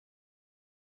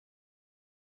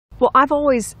Well, I've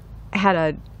always had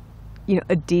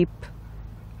a deep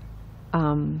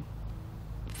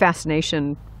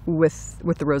fascination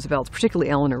with the Roosevelts, particularly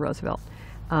Eleanor Roosevelt.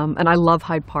 And I love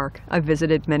Hyde Park. I've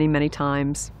visited many, many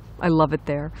times. I love it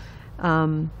there.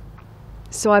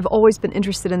 So I've always been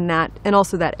interested in that, and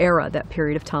also that era, that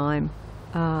period of time.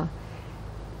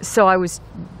 So I was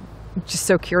just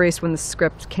so curious when the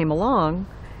script came along,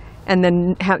 and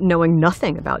then knowing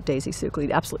nothing about Daisy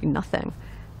Suckley, absolutely nothing,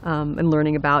 and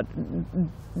learning about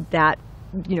that,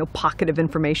 pocket of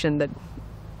information that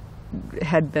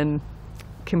had been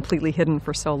completely hidden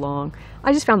for so long.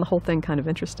 I just found the whole thing kind of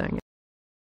interesting.